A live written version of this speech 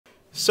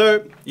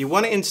So you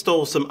want to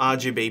install some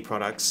RGB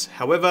products.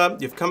 However,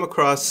 you've come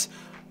across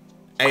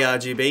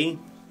aRGB,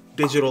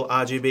 Digital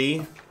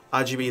RGB,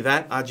 RGB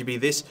that, RGB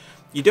this.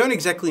 You don't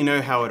exactly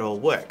know how it all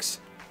works.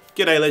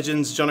 G'day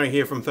legends, Jono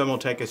here from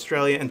Thermaltake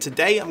Australia, and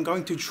today I'm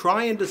going to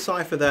try and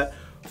decipher that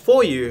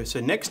for you so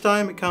next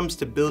time it comes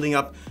to building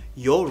up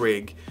your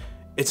rig,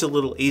 it's a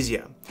little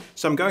easier.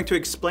 So I'm going to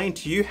explain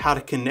to you how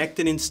to connect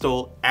and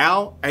install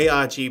our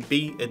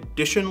aRGB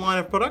edition line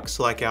of products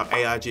like our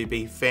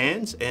aRGB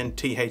fans and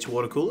TH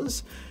water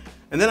coolers.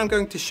 And then I'm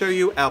going to show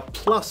you our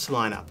Plus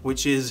lineup,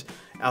 which is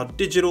our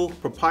digital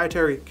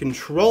proprietary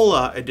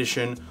controller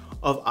edition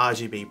of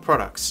RGB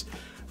products.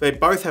 They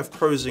both have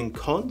pros and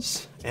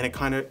cons, and it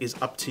kind of is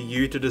up to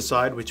you to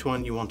decide which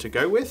one you want to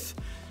go with.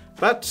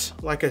 But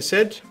like I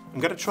said, I'm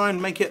going to try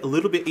and make it a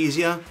little bit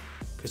easier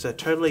because I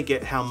totally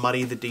get how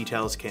muddy the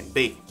details can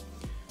be.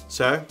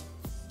 So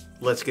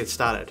let's get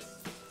started.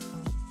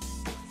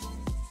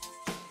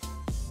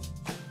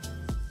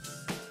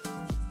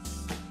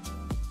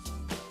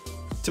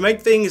 To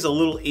make things a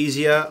little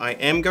easier, I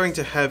am going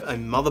to have a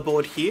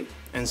motherboard here.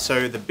 And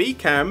so the B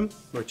cam,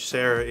 which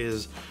Sarah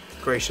is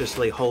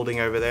graciously holding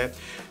over there,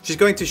 she's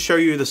going to show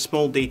you the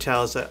small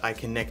details that I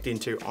connect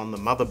into on the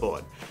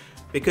motherboard.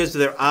 Because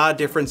there are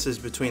differences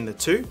between the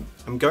two,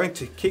 I'm going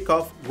to kick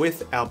off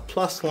with our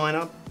Plus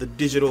lineup, the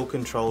digital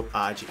controlled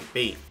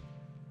RGB.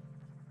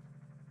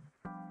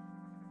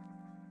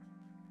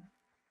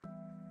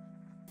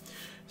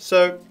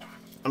 So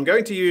I'm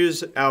going to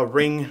use our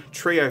Ring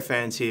Trio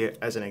fans here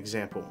as an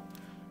example.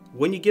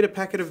 When you get a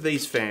packet of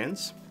these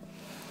fans,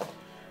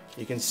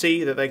 you can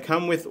see that they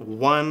come with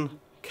one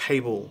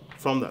cable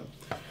from them.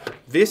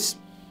 This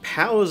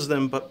powers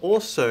them, but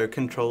also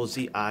controls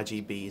the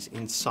RGBs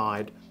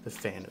inside the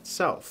fan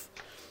itself.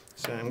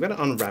 So I'm going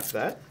to unwrap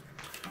that.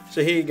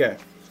 So here you go.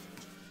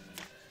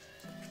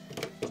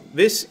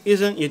 This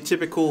isn't your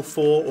typical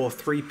 4 or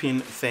 3 pin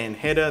fan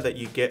header that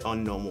you get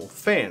on normal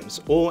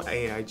fans or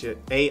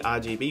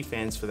aRGB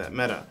fans for that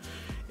matter.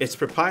 It's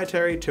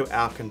proprietary to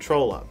our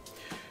controller.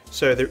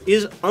 So there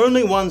is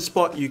only one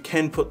spot you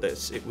can put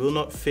this. It will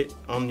not fit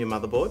on your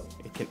motherboard.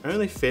 It can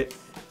only fit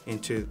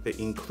into the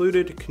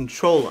included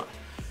controller.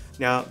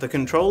 Now the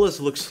controllers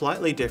look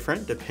slightly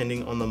different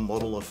depending on the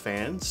model of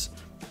fans,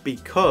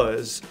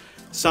 because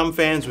some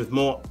fans with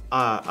more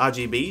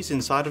RGBs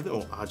inside of them,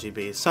 or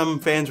RGBs, some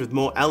fans with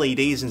more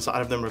LEDs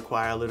inside of them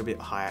require a little bit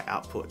higher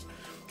output.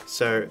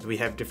 So we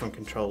have different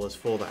controllers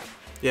for that.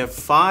 You have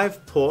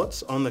 5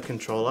 ports on the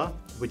controller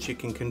which you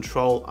can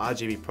control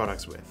RGB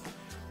products with,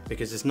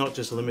 because it's not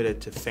just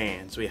limited to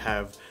fans. We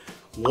have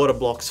water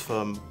blocks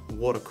from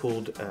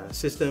water-cooled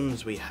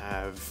systems, we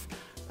have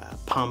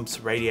pumps,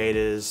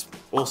 radiators,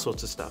 all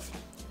sorts of stuff.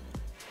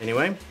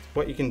 Anyway,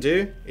 what you can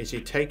do is you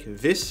take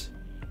this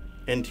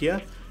end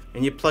here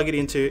and you plug it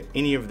into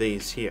any of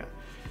these here.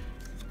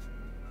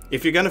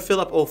 If you're going to fill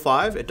up all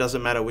 5, it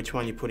doesn't matter which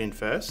one you put in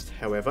first.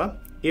 However,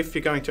 if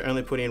you're going to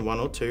only put in 1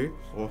 or 2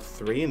 or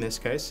 3 in this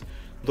case,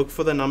 look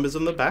for the numbers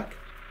on the back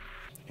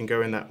and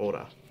go in that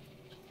order.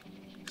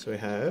 So we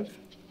have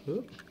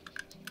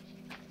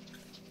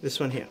this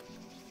one here,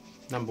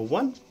 number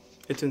 1,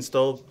 it's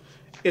installed,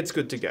 it's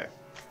good to go.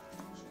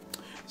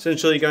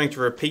 Essentially, you're going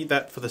to repeat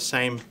that for the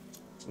same,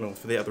 well,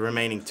 for the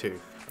remaining 2.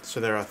 So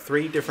there are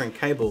 3 different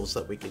cables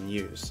that we can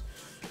use.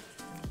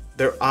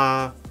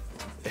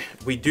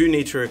 We do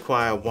need to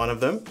require one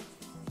of them,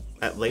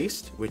 at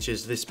least, which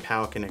is this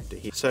power connector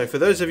here. So for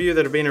those of you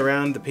that have been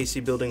around the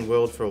PC building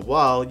world for a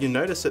while, you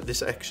notice that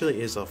this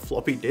actually is a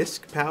floppy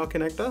disk power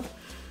connector,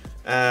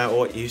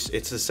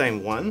 it's the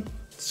same one.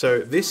 So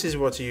this is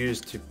what's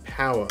used to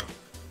power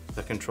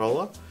the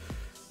controller.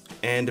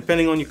 And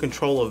depending on your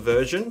controller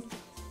version,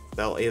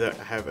 they'll either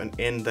have an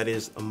end that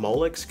is a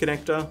Molex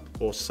connector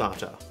or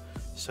SATA.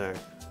 So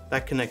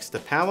that connects the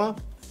power.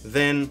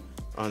 Then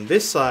on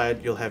this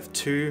side, you'll have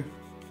 2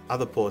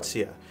 other ports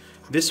here.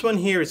 This one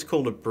here is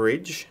called a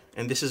bridge,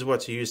 and this is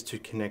what's used to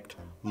connect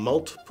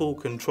multiple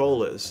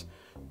controllers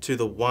to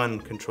the one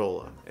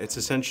controller. It's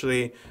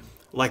essentially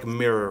like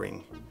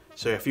mirroring.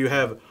 So if you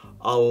have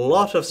a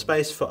lot of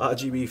space for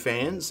RGB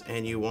fans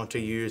and you want to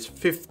use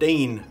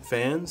 15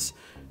 fans,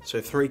 so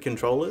 3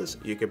 controllers,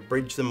 you could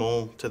bridge them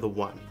all to the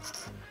one.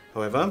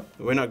 However,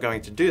 we're not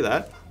going to do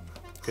that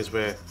because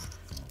we're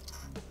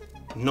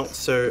not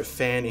so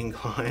fan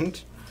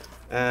inclined.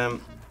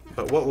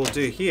 But what we'll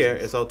do here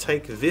is I'll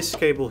take this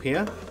cable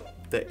here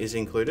that is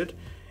included.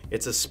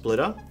 It's a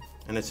splitter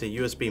and it's a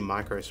USB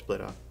micro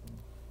splitter.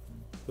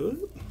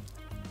 Ooh.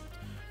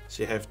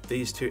 So you have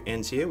these 2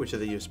 ends here, which are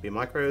the USB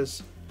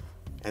micros.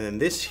 And then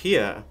this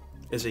here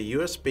is a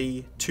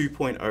USB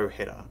 2.0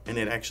 header, and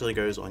it actually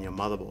goes on your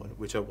motherboard,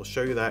 which I will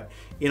show you that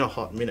in a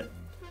hot minute.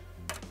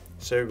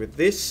 So with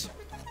this,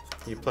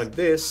 you plug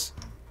this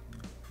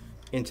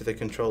into the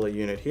controller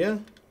unit here.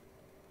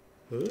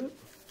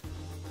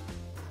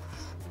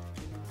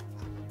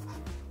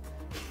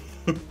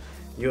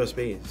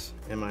 USBs,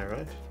 am I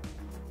right?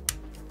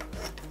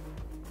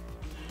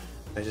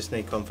 I just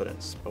need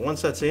confidence. But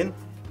once that's in,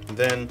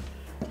 then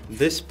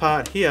this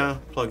part here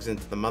plugs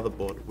into the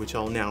motherboard, which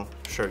I'll now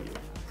show you.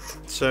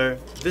 So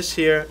this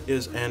here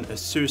is an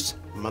ASUS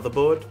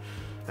motherboard.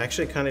 I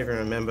actually can't even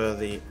remember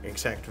the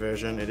exact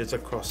version. It is a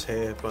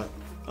crosshair, but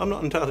I'm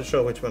not entirely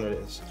sure which one it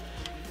is.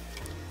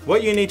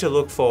 What you need to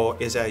look for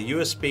is a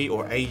USB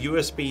or a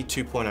USB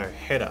 2.0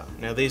 header.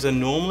 Now these are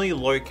normally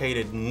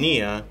located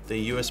near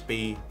the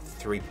USB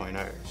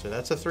 3.0. So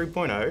that's a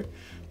 3.0,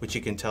 which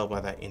you can tell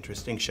by that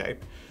interesting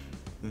shape.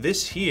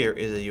 This here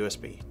is a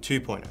USB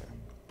 2.0.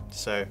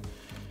 So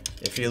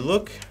if you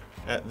look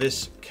at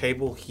this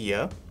cable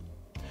here,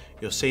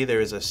 you'll see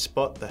there is a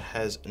spot that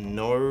has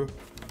no,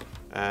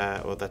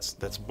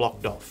 that's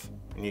blocked off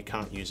and you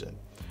can't use it.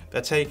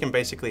 That's how you can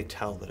basically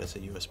tell that it's a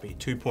USB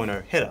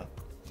 2.0 header.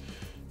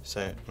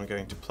 So I'm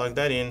going to plug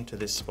that in to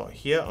this spot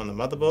here on the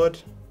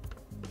motherboard.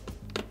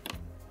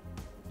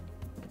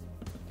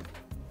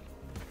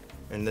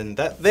 And then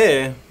that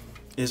there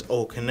is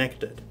all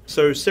connected.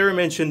 So Sarah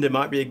mentioned it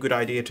might be a good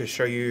idea to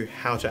show you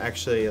how to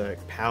actually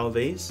power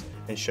these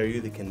and show you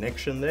the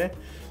connection there.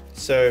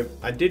 So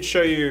I did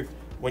show you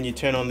when you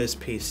turn on this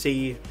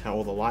PC, how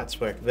all the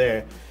lights work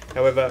there.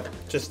 However,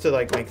 just to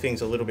make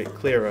things a little bit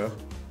clearer,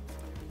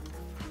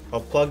 I'll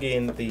plug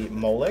in the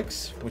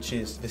Molex, which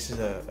is, this is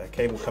a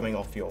cable coming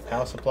off your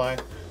power supply.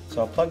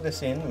 So I'll plug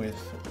this in with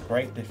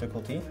great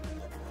difficulty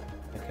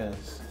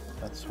because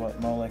that's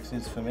what Molex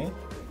is for me.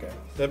 Okay,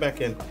 they're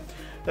back in.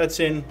 That's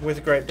in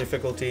with great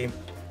difficulty.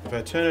 If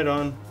I turn it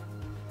on,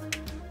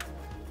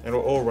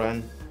 it'll all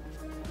run.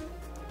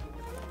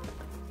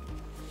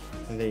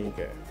 And there you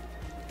go.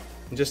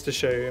 And just to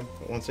show you,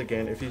 once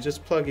again, if you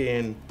just plug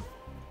in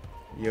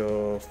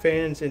your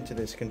fans into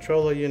this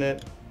controller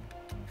unit,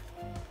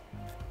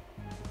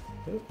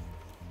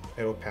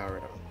 it'll power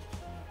it on.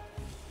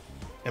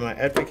 Am I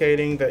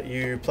advocating that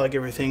you plug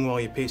everything while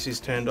your PC's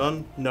turned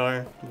on?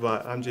 No,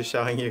 but I'm just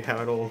showing you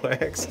how it all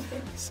works.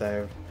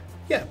 So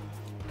yeah,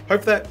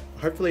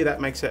 hopefully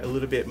that makes it a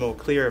little bit more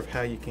clear of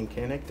how you can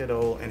connect it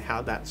all and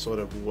how that sort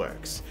of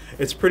works.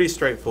 It's pretty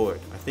straightforward.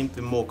 I think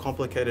the more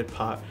complicated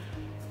part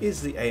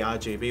is the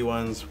aRGB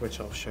ones, which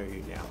I'll show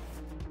you now.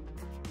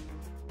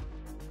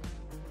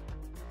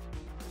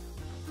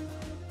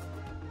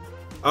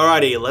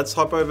 Alrighty, let's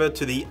hop over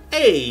to the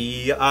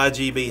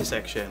aRGB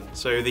section.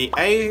 So the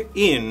A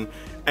in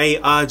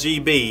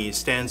aRGB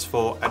stands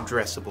for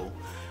addressable.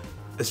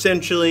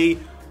 Essentially,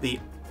 the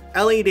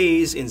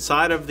LEDs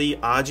inside of the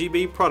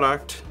RGB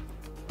product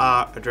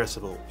are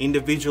addressable,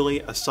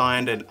 individually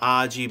assigned an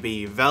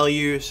RGB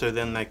value, so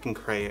then they can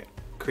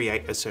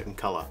create a certain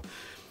color.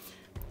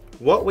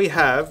 What we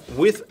have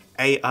with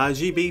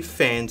aRGB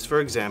fans,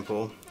 for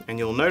example, and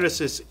you'll notice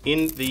this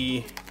in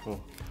the,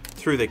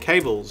 through the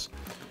cables,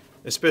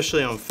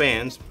 especially on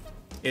fans,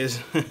 is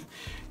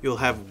you'll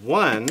have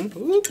one,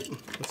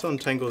 let's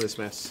untangle this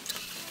mess.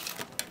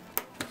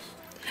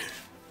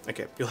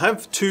 Okay, you'll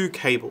have two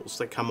cables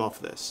that come off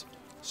this.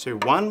 So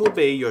one will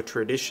be your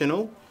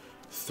traditional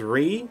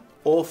 3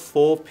 or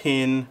 4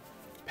 pin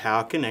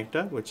power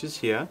connector, which is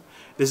here.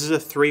 This is a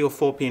 3 or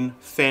 4 pin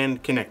fan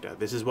connector.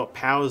 This is what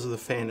powers the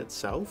fan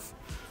itself,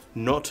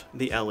 not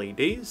the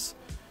LEDs.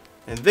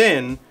 And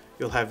then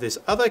you'll have this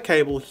other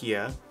cable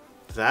here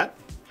that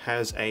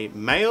has a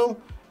male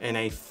and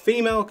a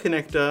female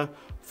connector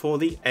for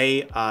the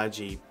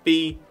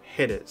aRGB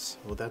headers.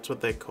 Well, that's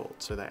what they're called.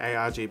 So the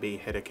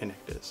aRGB header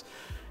connectors.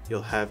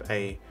 You'll have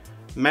a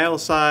male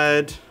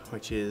side,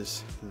 which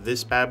is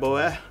this bad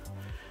boy,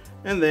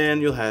 and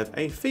then you'll have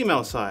a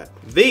female side.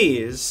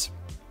 These,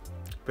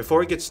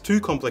 before it gets too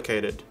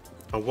complicated,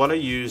 are what are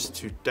used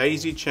to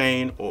daisy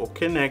chain or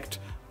connect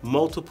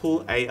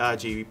multiple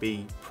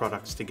aRGB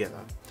products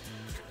together.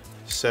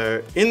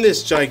 So in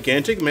this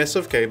gigantic mess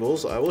of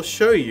cables, I will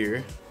show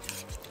you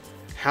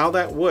how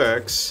that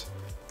works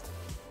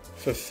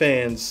for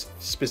fans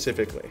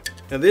specifically.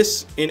 Now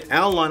this, in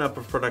our lineup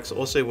of products,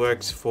 also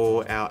works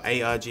for our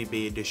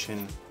aRGB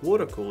edition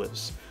water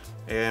coolers.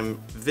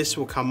 This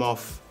will come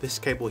off, this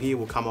cable here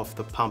will come off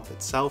the pump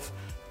itself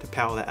to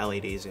power the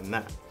LEDs in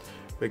that.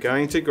 We're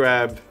going to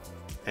grab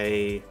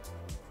a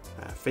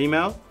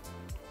female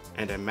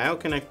and a male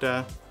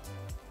connector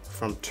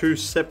from 2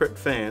 separate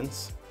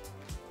fans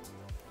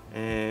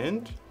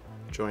and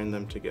join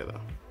them together.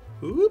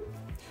 Whoop.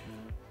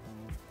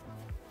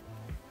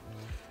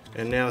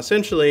 And now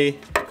essentially,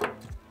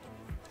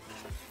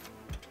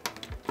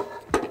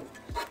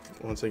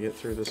 once I get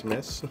through this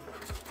mess,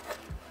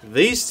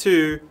 these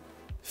 2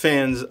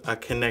 fans are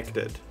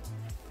connected.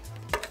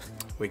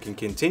 We can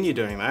continue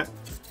doing that.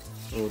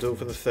 And we'll do it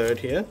for the third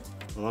here.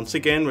 And once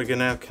again, we're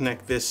gonna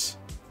connect this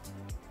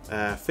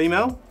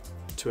female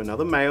to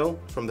another male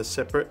from the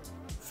separate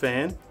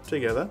fan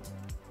together.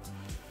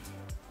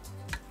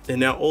 And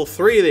now all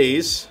 3 of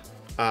these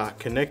are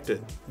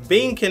connected.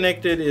 Being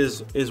connected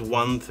is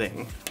one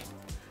thing.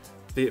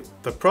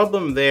 The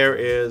problem there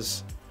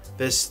is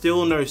there's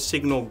still no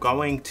signal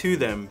going to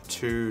them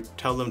to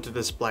tell them to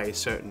display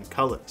certain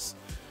colors.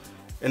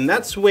 And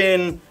that's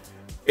when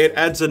it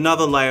adds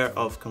another layer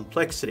of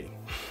complexity.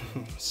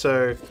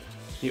 So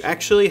you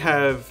actually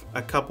have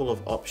a couple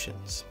of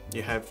options.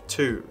 You have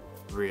 2.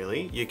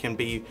 really. You can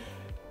be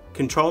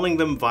controlling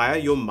them via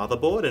your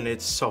motherboard and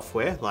its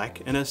software,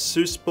 like an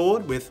ASUS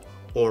board with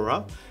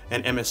Aura,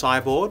 an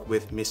MSI board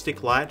with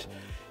Mystic Light,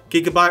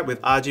 Gigabyte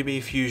with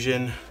RGB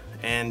Fusion,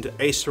 and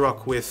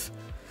ASRock with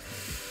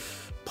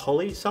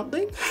Poly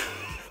something?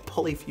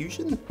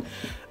 Polyfusion?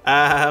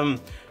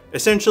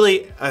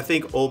 Essentially, I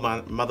think all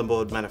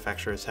motherboard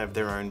manufacturers have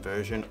their own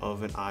version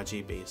of an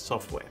RGB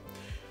software.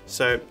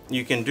 So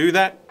you can do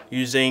that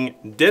using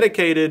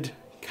dedicated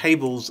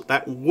cables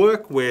that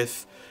work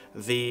with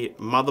the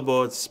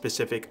motherboard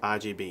specific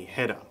RGB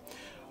header.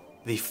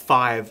 The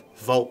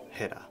 5-volt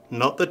header,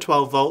 not the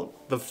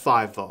 12-volt, the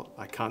 5-volt.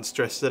 I can't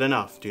stress that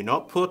enough. Do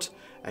not put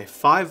a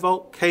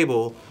 5-volt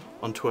cable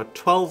onto a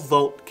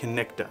 12-volt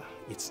connector.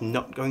 It's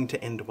not going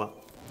to end well.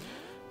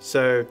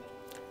 So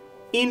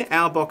in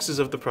our boxes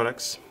of the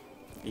products,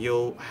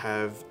 you'll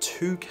have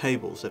 2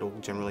 cables that will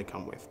generally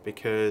come with,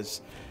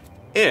 because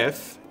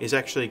F is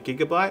actually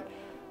Gigabyte.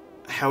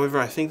 However,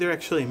 I think they're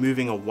actually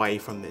moving away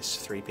from this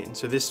 3-pin.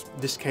 So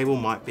this cable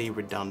might be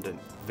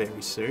redundant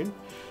very soon.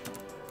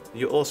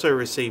 You also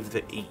receive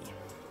the E.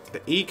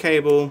 The E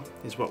cable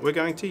is what we're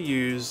going to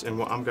use and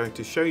what I'm going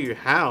to show you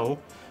how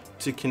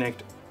to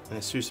connect an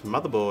ASUS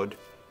motherboard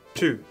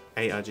to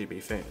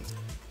aRGB fans.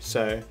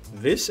 So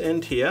this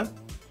end here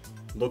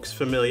looks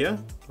familiar,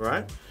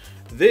 right?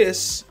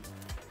 This,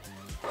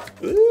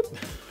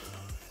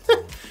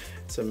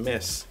 it's a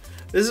mess.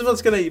 This is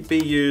what's going to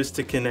be used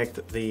to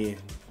connect the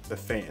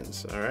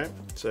fans, all right?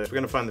 So we're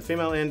going to find the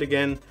female end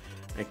again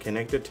and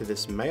connect it to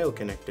this male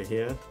connector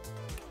here.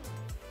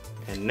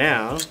 And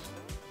now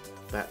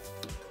that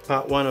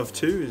part 1 of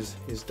 2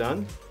 is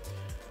done.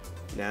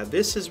 Now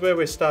this is where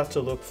we start to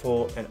look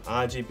for an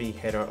RGB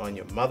header on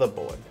your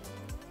motherboard.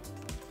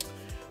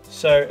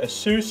 So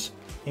ASUS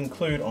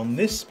include on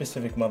this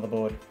specific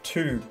motherboard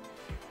 2.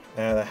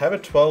 Now they have a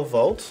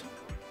 12-volt,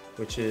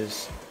 which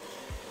is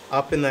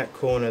up in that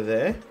corner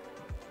there.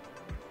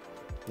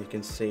 You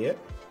can see it.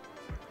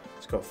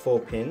 It's got 4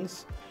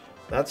 pins.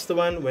 That's the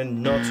one we're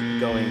not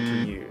going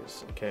to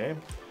use, okay?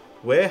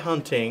 We're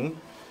hunting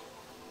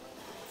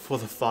for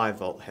the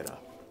 5-volt header.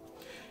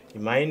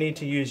 You may need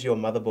to use your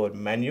motherboard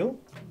manual,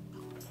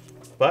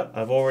 but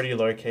I've already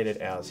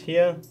located ours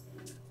here,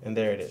 and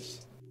there it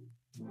is.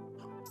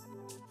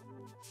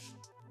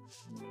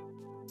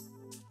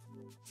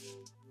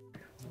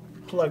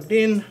 Plugged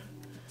in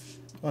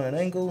on an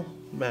angle,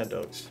 mad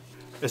dogs.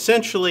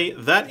 Essentially,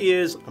 that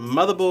is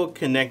motherboard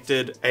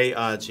connected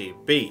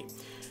aRGB.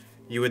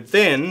 You would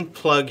then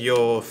plug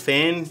your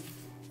fan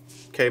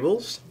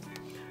cables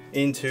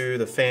into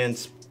the fan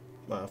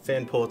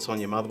ports on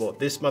your motherboard.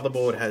 This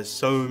motherboard has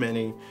so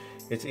many,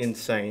 it's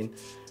insane.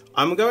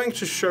 I'm going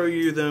to show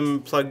you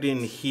them plugged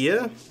in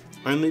here,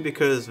 only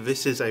because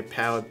this is a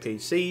powered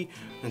PC,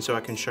 and so I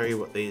can show you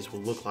what these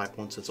will look like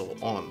once it's all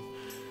on.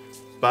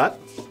 But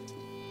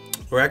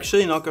we're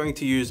actually not going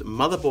to use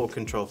motherboard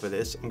control for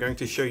this. I'm going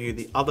to show you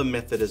the other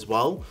method as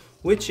well,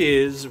 which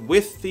is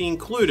with the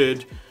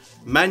included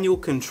manual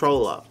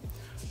controller.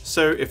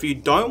 So if you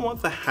don't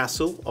want the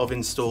hassle of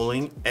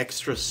installing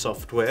extra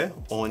software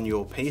on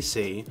your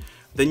PC,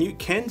 then you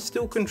can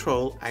still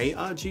control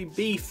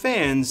aRGB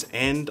fans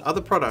and other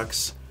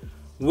products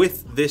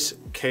with this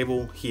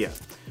cable here.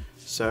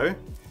 So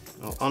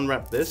I'll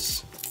unwrap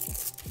this.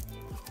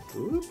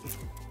 Ooh.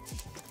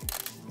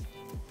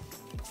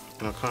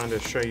 And I'll kind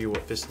of show you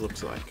what this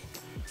looks like.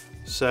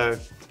 So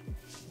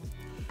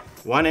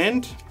one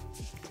end,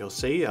 you'll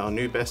see our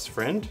new best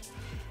friend,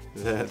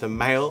 the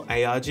male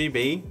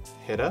aRGB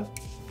header,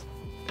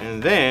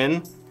 and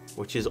then,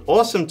 which is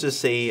awesome to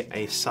see,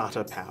 a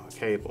SATA power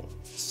cable.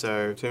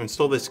 So to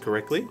install this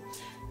correctly,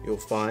 you'll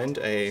find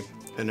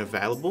an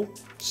available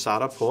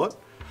SATA port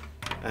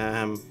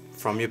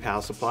from your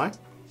power supply,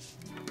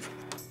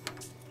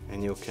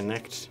 and you'll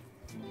connect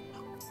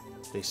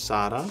the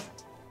SATA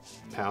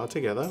power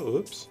together,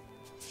 oops.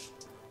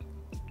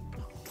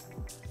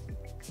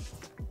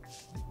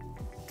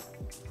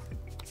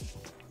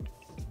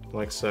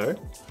 Like so.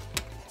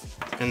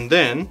 And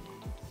then,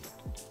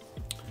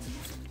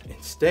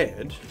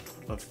 instead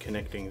of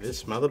connecting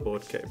this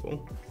motherboard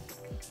cable,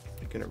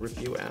 I'm gonna rip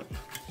you out.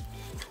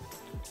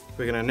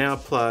 We're gonna now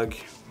plug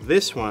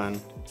this one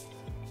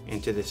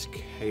into this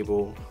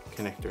cable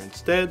connector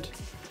instead.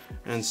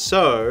 And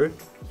so,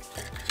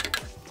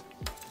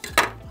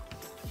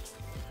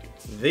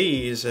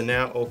 these are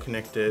now all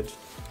connected.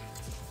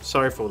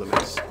 Sorry for the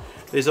mess.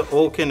 These are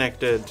all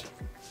connected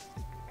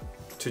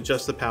to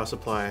just the power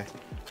supply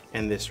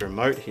and this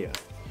remote here.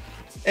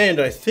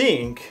 And I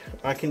think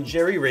I can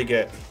jerry rig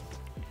it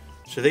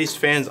so these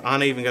fans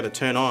aren't even going to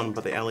turn on,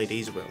 but the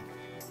LEDs will.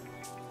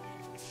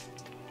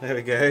 There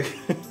we go.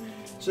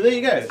 So there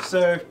you go.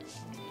 So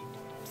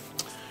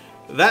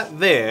that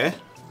there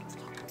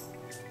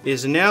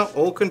is now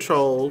all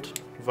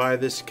controlled via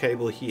this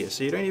cable here.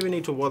 So you don't even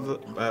need to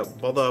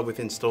bother with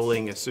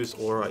installing ASUS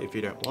Aura if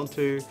you don't want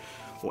to,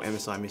 or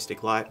MSI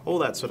Mystic Light, all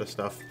that sort of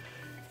stuff.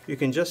 You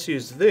can just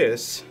use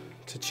this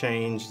to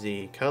change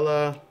the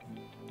color,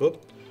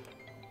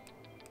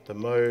 the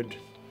mode,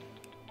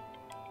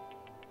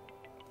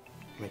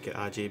 make it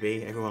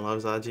RGB. Everyone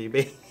loves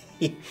RGB.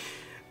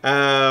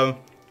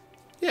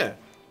 Yeah,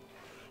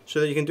 so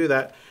that you can do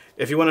that.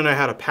 If you want to know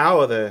how to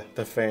power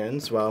the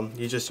fans, well,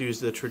 you just use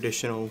the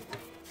traditional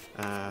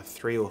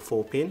 3 or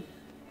 4 pin.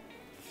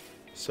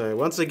 So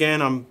once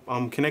again,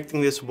 I'm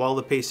connecting this while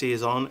the PC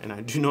is on, and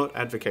I do not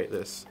advocate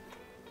this.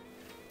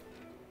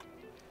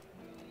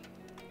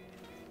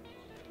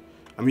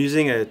 I'm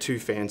using a 2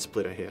 fan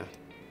splitter here.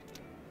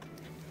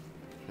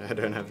 I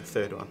don't have the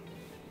third one,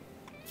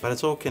 but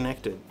it's all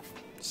connected.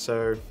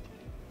 So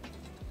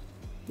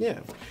yeah,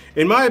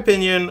 in my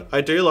opinion,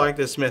 I do like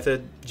this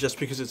method just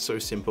because it's so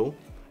simple.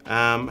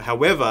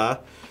 However,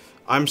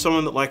 I'm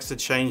someone that likes to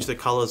change the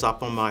colors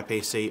up on my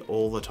PC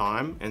all the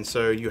time, and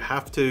so you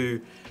have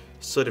to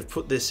sort of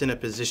put this in a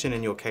position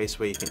in your case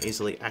where you can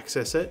easily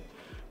access it,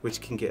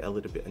 which can get a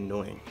little bit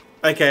annoying.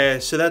 Okay,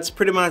 so that's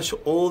pretty much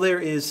all there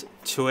is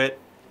to it.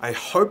 I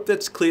hope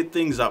that's cleared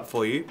things up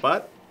for you,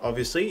 but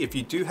obviously if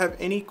you do have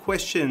any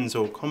questions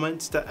or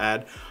comments to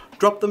add,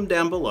 drop them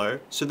down below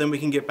so then we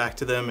can get back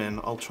to them,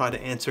 and I'll try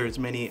to answer as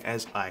many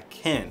as I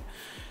can.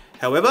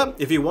 However,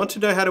 if you want to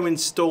know how to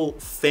install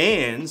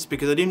fans,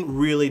 because I didn't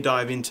really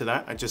dive into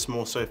that, I just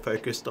more so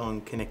focused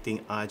on connecting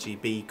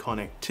RGB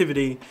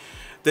connectivity,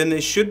 then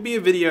there should be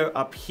a video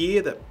up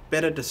here that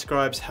better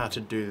describes how to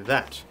do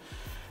that.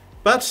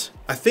 But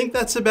I think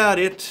that's about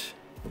it.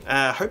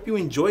 Hope you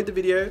enjoyed the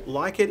video.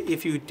 Like it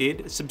if you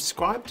did.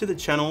 Subscribe to the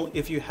channel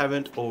if you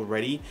haven't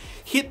already.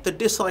 Hit the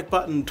dislike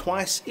button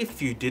twice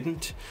if you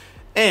didn't.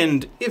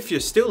 And if you're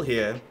still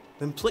here,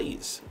 then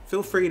please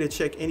feel free to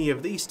check any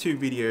of these 2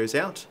 videos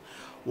out.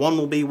 One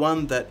will be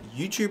one that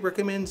YouTube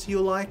recommends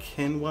you'll like,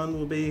 and one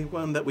will be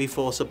one that we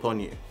force upon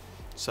you.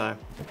 So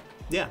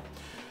yeah,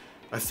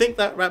 I think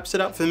that wraps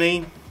it up for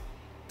me.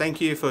 Thank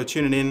you for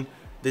tuning in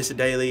this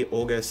daily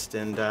August,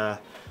 and I'll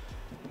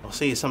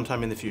see you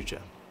sometime in the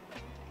future.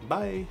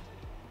 Bye.